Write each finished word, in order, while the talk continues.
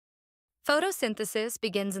Photosynthesis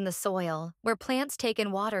begins in the soil, where plants take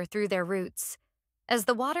in water through their roots. As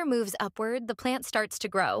the water moves upward, the plant starts to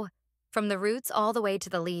grow, from the roots all the way to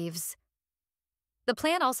the leaves. The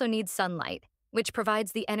plant also needs sunlight, which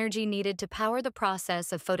provides the energy needed to power the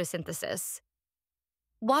process of photosynthesis.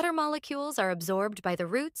 Water molecules are absorbed by the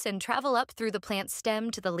roots and travel up through the plant's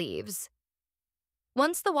stem to the leaves.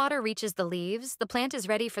 Once the water reaches the leaves, the plant is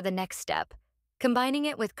ready for the next step, combining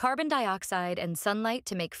it with carbon dioxide and sunlight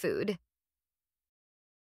to make food.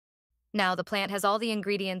 Now the plant has all the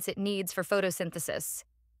ingredients it needs for photosynthesis.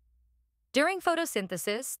 During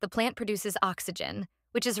photosynthesis, the plant produces oxygen,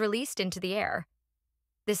 which is released into the air.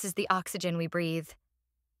 This is the oxygen we breathe.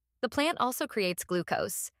 The plant also creates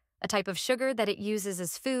glucose, a type of sugar that it uses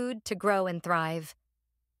as food to grow and thrive.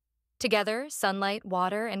 Together, sunlight,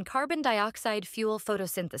 water, and carbon dioxide fuel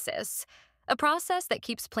photosynthesis, a process that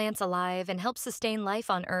keeps plants alive and helps sustain life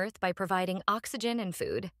on Earth by providing oxygen and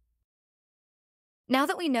food. Now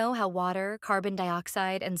that we know how water, carbon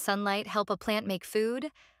dioxide, and sunlight help a plant make food,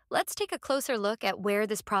 let's take a closer look at where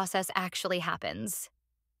this process actually happens.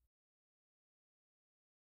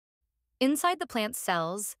 Inside the plant's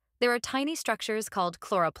cells, there are tiny structures called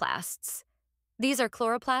chloroplasts. These are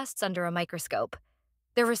chloroplasts under a microscope.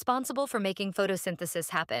 They're responsible for making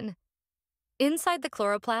photosynthesis happen. Inside the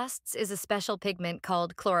chloroplasts is a special pigment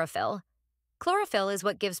called chlorophyll. Chlorophyll is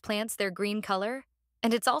what gives plants their green color,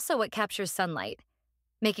 and it's also what captures sunlight,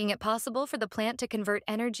 making it possible for the plant to convert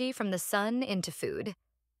energy from the sun into food.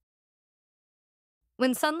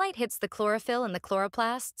 When sunlight hits the chlorophyll and the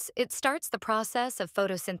chloroplasts, it starts the process of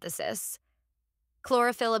photosynthesis.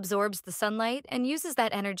 Chlorophyll absorbs the sunlight and uses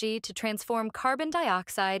that energy to transform carbon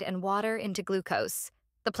dioxide and water into glucose,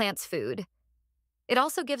 the plant's food. It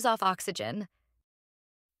also gives off oxygen.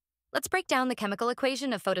 Let's break down the chemical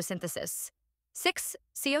equation of photosynthesis.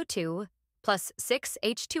 6CO2 plus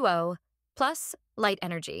 6H2O plus light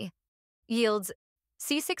energy yields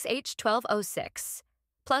C₆H₁₂O₆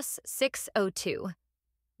 plus 6O2.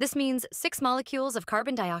 This means 6 molecules of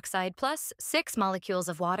carbon dioxide plus 6 molecules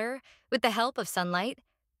of water, with the help of sunlight,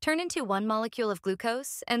 turn into 1 molecule of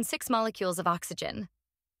glucose and 6 molecules of oxygen.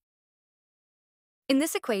 In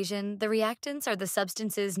this equation, the reactants are the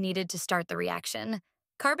substances needed to start the reaction: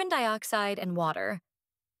 carbon dioxide and water.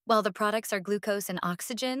 While the products are glucose and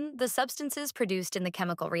oxygen, the substances produced in the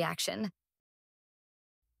chemical reaction.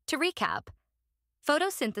 To recap,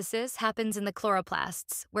 photosynthesis happens in the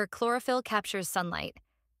chloroplasts, where chlorophyll captures sunlight.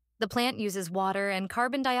 The plant uses water and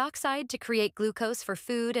carbon dioxide to create glucose for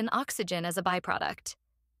food and oxygen as a byproduct.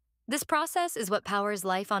 This process is what powers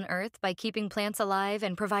life on Earth by keeping plants alive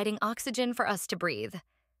and providing oxygen for us to breathe.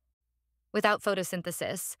 Without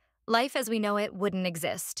photosynthesis, life as we know it wouldn't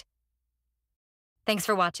exist. Thanks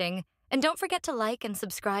for watching, and don't forget to like and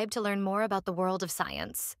subscribe to learn more about the world of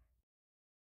science.